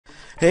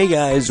Hey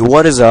guys,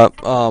 what is up?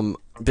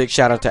 Big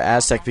shout out to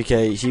Aztec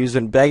PK. He's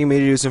been begging me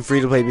to do some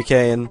free-to-play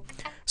PK, and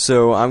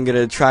so I'm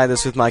gonna try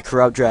this with my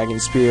corrupt dragon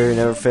spear.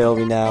 Never fail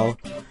me now.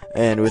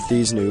 And with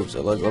these noobs,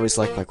 so let me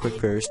select my quick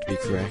pairs to be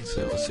correct.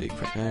 So let's see,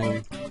 quick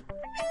name,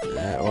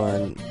 that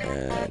one,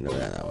 and no,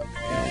 that one,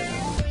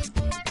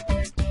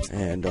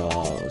 and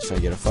let's try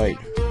to get a fight.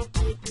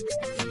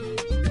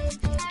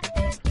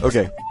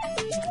 Okay,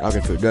 I'll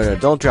get food. No,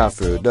 don't drop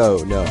food.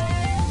 No,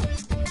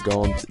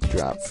 don't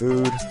drop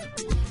food.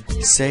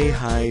 Say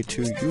hi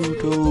to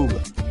YouTube.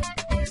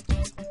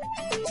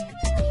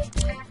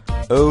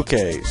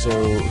 Okay, so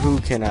who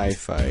can I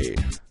fight?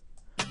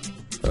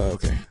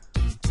 Okay.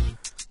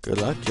 Good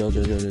luck, Joe.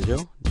 Good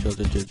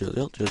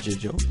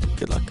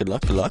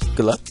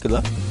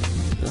luck.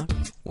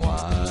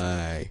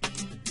 Why?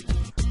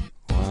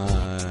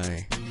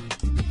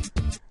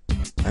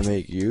 I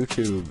make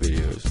YouTube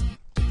videos.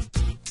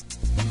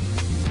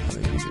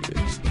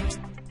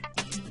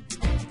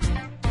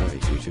 I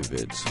make YouTube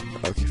vids.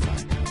 Okay,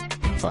 fine.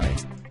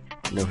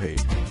 No hate.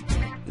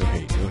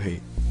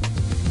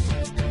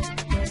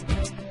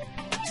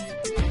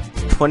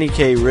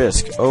 20k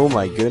risk. Oh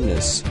my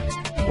goodness.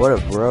 What a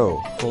bro.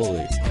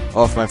 Holy.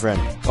 Off my friend.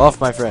 Okay,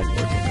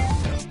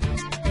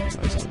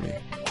 no, he's on me.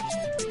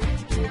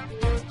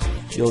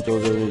 Good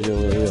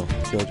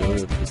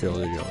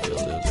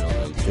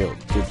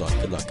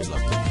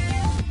luck.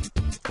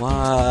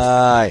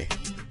 Why?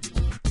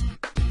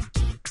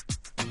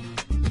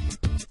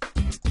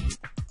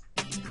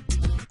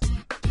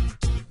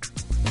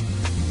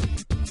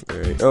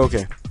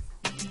 Okay.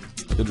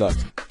 Good luck.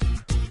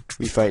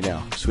 We fight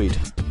now. Sweet.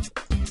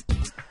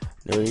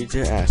 No need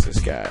to ask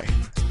this guy.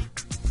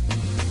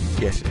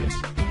 Yes.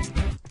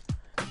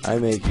 I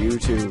make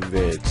YouTube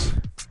vids.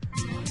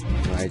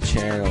 My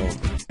channel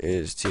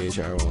is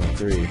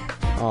THR113.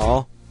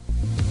 Aw.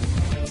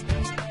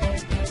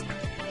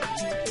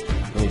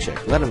 Let me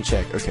check. Let him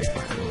check. Okay,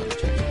 fine. We'll let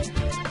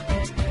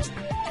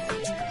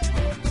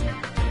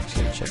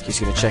him check. He's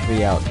gonna check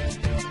me out.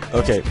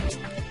 Okay.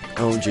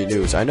 OMG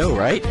news. I know,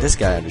 right? This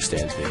guy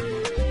understands me.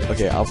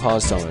 Okay, I'll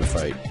pause till I'm in a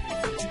fight.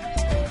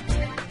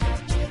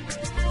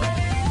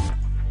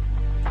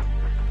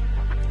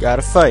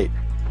 Gotta fight.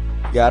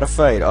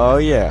 Oh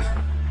yeah,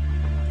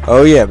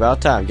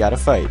 about time. Gotta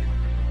fight.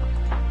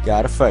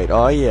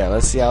 Oh yeah,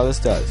 let's see how this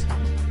does.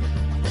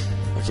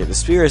 Okay, the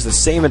spear has the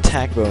same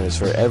attack bonus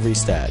for every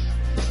stat.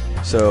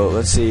 So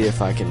let's see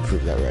if I can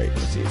prove that right.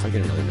 Let's see if I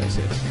get another nice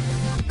hit.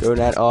 Go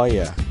Nat. Oh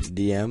yeah.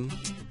 DM.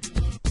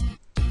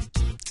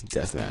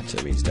 Deathmatch.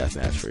 That means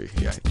deathmatch for you.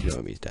 Yeah, you know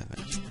what it means,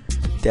 deathmatch.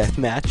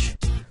 Deathmatch.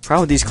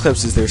 Problem with these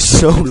clips is they're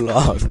so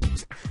long.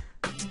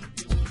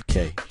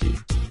 Okay. He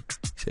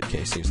said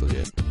K. Seems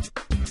legit.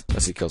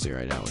 Unless he kills me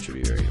right now, which would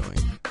be very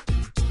annoying.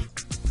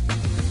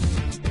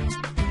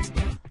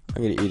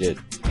 I'm gonna eat it.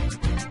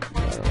 I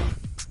don't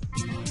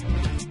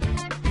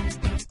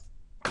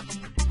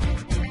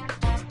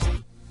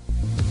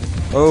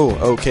know.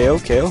 Oh, okay.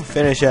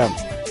 Finish him.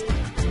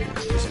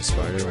 There's a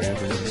spider right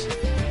after this.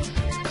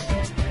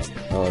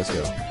 Oh, let's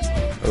go.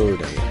 Oh,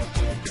 dang it.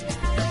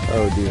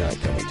 Oh, do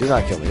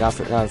not kill me. Not in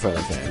front of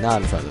the fan.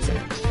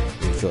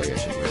 I feel like I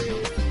should win.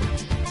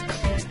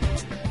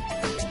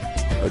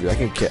 Oh, dude, I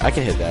can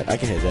hit that.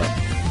 Hit that.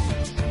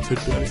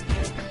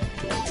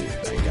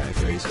 Bad guy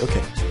phrase.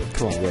 Okay.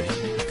 Come on, win.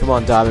 Come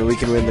on, Diamond. We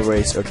can win the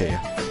race. Okay.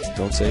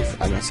 Don't safe.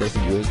 I'm not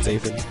safing. You ain't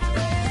safing.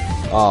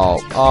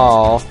 Oh.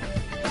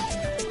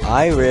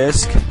 I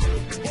risk.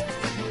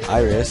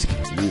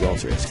 You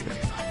don't risk. Okay,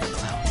 fine.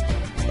 Clown.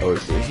 Oh,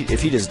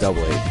 if he does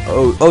double A.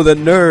 Oh, the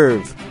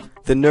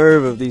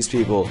nerve of these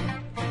people.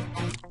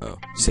 Oh,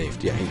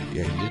 saved. Yeah, he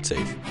did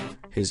save.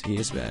 He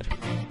is bad.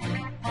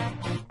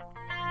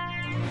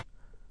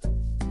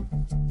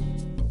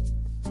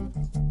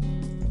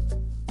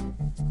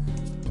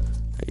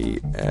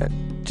 At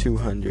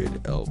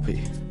 200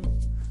 LP.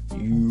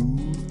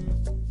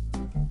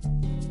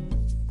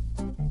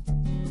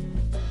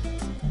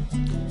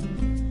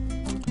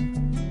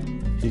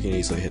 You can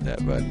easily hit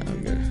that, but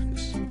I'm gonna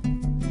just.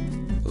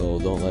 Oh,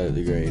 don't let it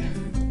degrade.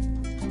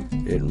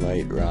 It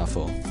might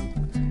raffle.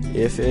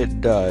 If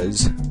it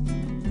does,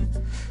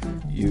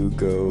 you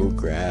go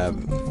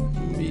grab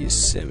me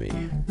Simi.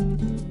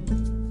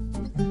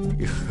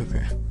 You go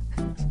grab.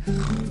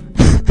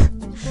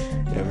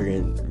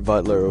 Freaking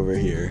Butler over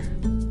here.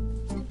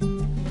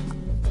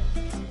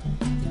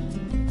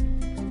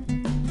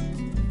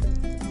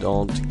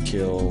 Don't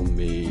kill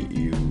me,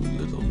 you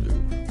little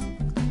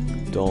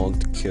noob.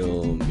 Don't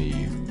kill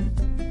me.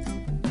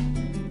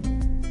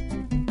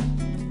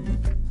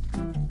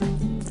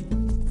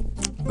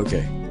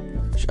 Okay.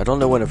 I don't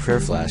know when to prayer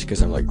flash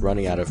because I'm like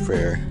running out of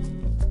prayer.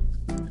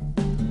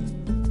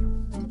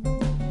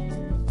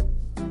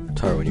 It's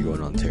hard when you're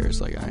going on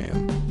tears like I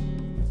am.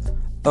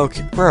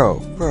 Okay, bro,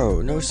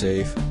 no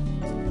safe.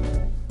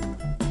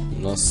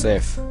 No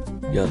safe.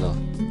 Yo, no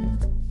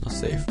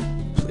safe,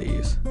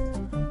 please.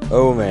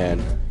 Oh man,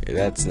 yeah,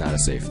 that's not a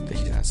safe.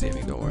 He's not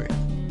saving. Don't worry.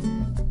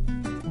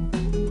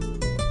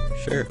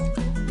 Sure.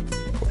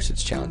 Of course,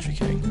 it's challenge for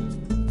King.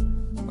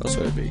 What else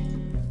would it be?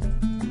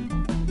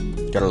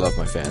 Gotta love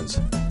my fans.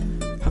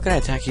 How can I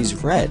attack? He's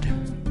red.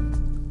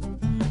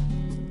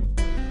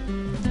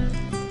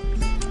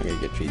 I gotta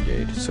get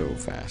PJ'd so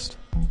fast.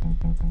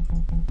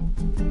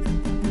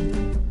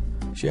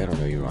 See, I don't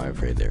know even why I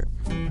prayed there.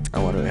 I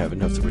want to have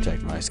enough to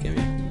protect my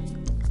skimmy.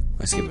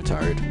 My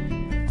skimmitard.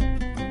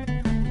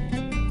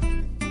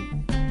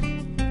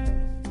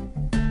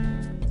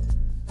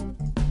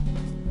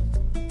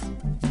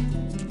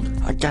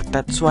 I got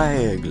that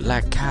swag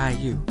like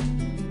Caillou.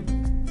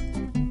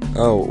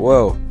 Oh,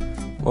 whoa.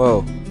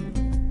 Whoa.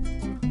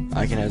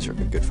 I can answer a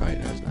good fight.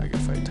 No, it's not a good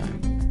fight time.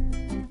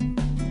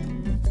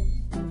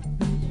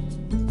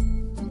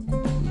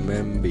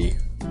 Memby.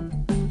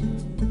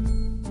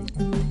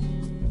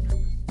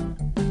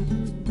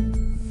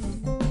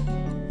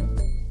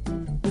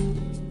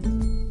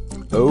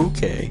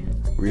 Okay.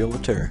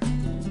 Realtor.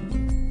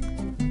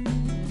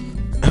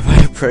 If I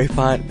had prey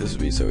pot, this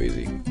would be so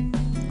easy.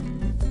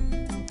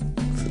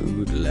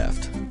 Food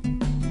left.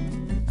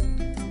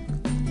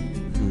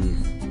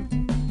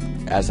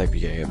 Aztec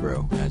PK,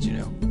 bro, as you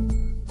know.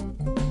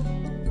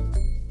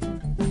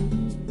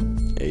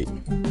 8.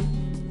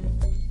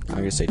 I'm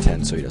gonna say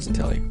 10 so he doesn't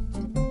tell you.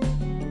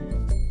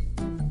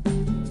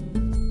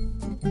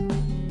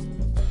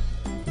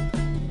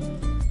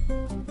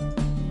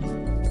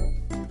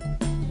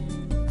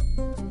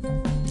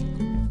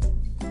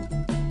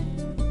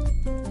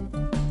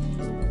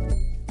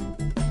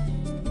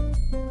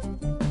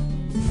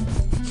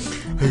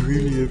 I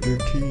really have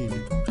 13.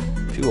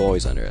 People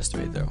always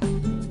underestimate though.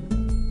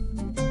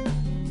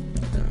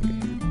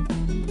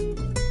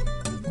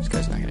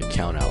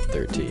 Count out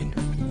 13.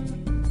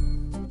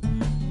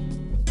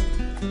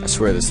 I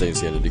swear this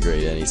thing's gonna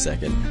degrade any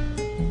second.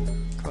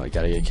 Oh, I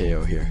gotta get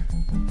KO here.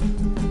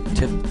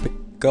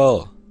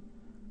 Typical.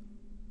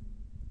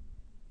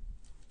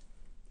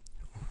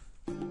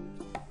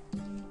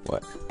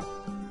 What?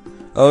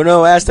 Oh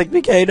no, Aztec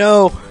PK,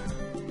 no!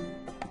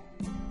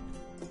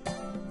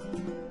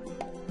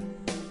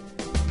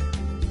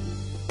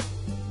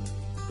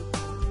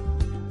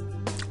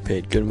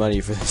 Paid good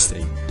money for this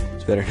thing.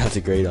 It's better not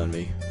to grade on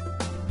me.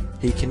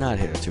 He cannot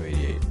hit a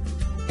 288.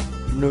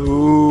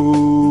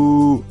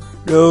 No!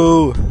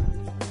 No!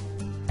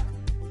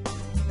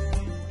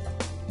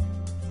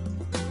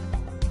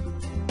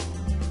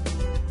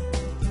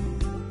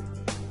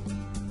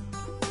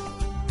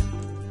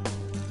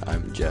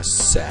 I'm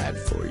just sad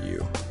for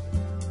you.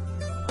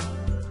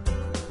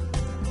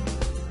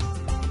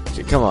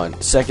 Okay, come on.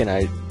 Second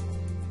I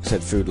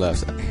said food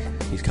left.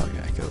 He's coming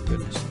back. Oh,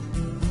 goodness.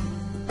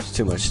 It's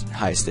too much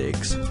high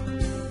stakes.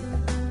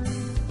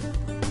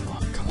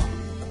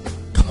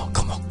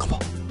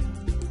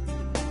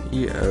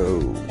 Yo,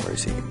 where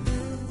is he?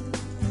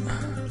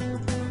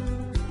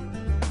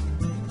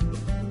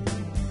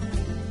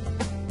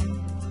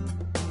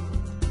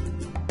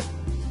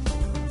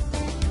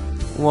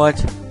 What?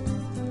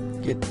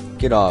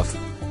 Get off.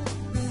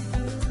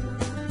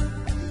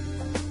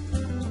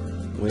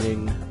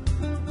 Winning.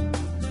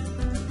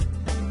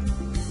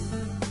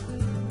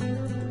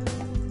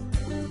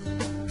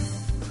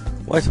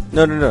 What?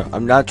 No, no, no.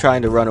 I'm not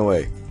trying to run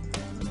away.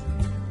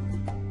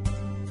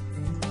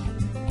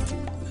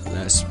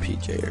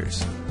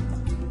 PJers.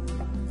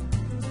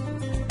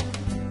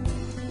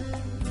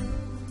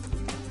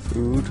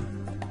 Food.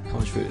 How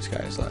much food this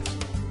guy has left?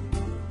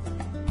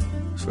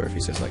 I swear if he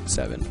says like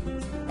 7.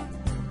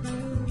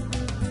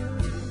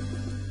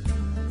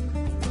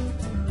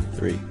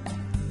 3.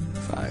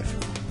 5.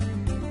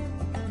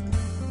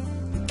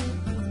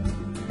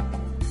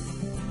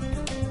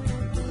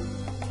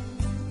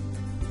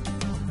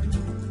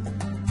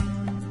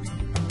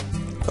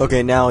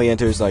 Okay, now he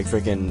enters like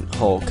freaking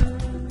Hulk.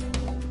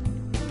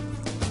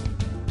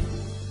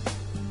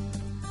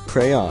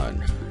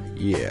 Crayon.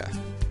 Yeah.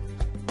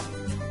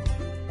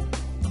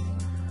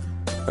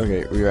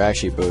 Okay, we are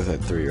actually both at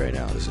 3 right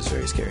now. This is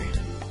very scary.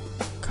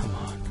 Come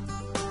on.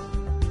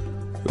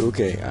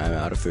 Okay, I'm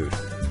out of food.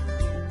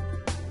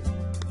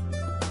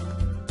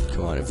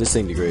 Come on, if this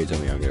thing degrades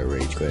on me, I'm gonna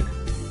rage quit.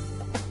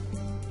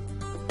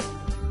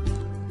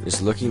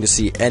 Just looking to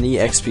see any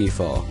XP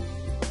fall.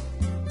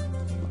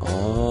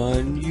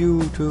 On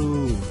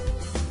YouTube.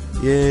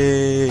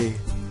 Yay.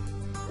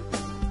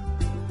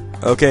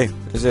 Okay,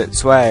 is it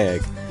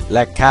swag?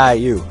 Like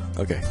Caillou.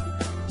 Okay.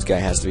 This guy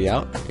has to be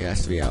out. He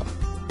has to be out.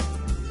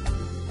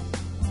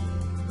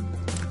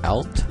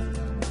 Out.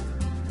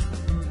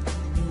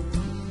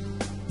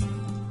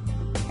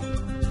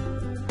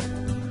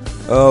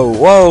 Oh,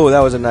 whoa, that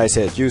was a nice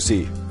hit.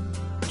 Juicy.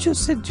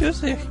 Juicy,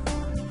 juicy.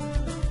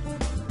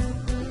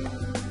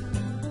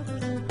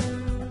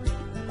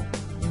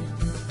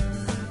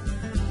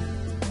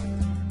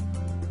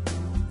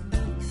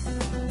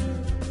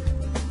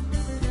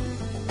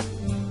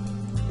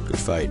 Good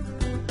fight.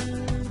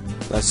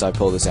 Unless I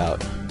pull this out.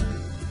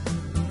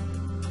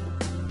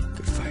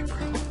 Good fight,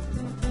 bro.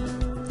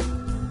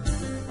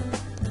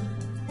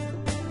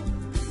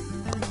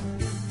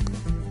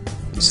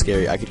 It's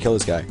scary. I could kill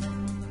this guy.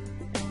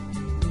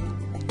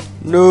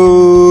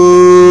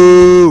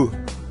 No!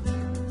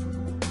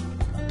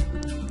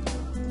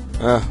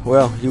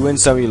 Well, you win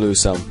some, you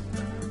lose some.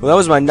 Well, that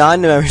was my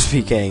non-members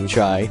Pking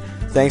try.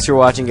 Thanks for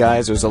watching,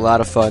 guys. It was a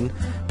lot of fun.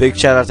 Big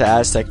shout out to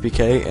Aztec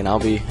PK, and I'll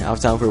be out of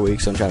town for a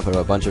week, so I'm trying to put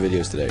up a bunch of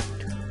videos today.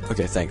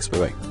 Okay, thanks.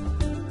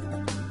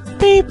 Bye-bye.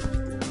 Beep!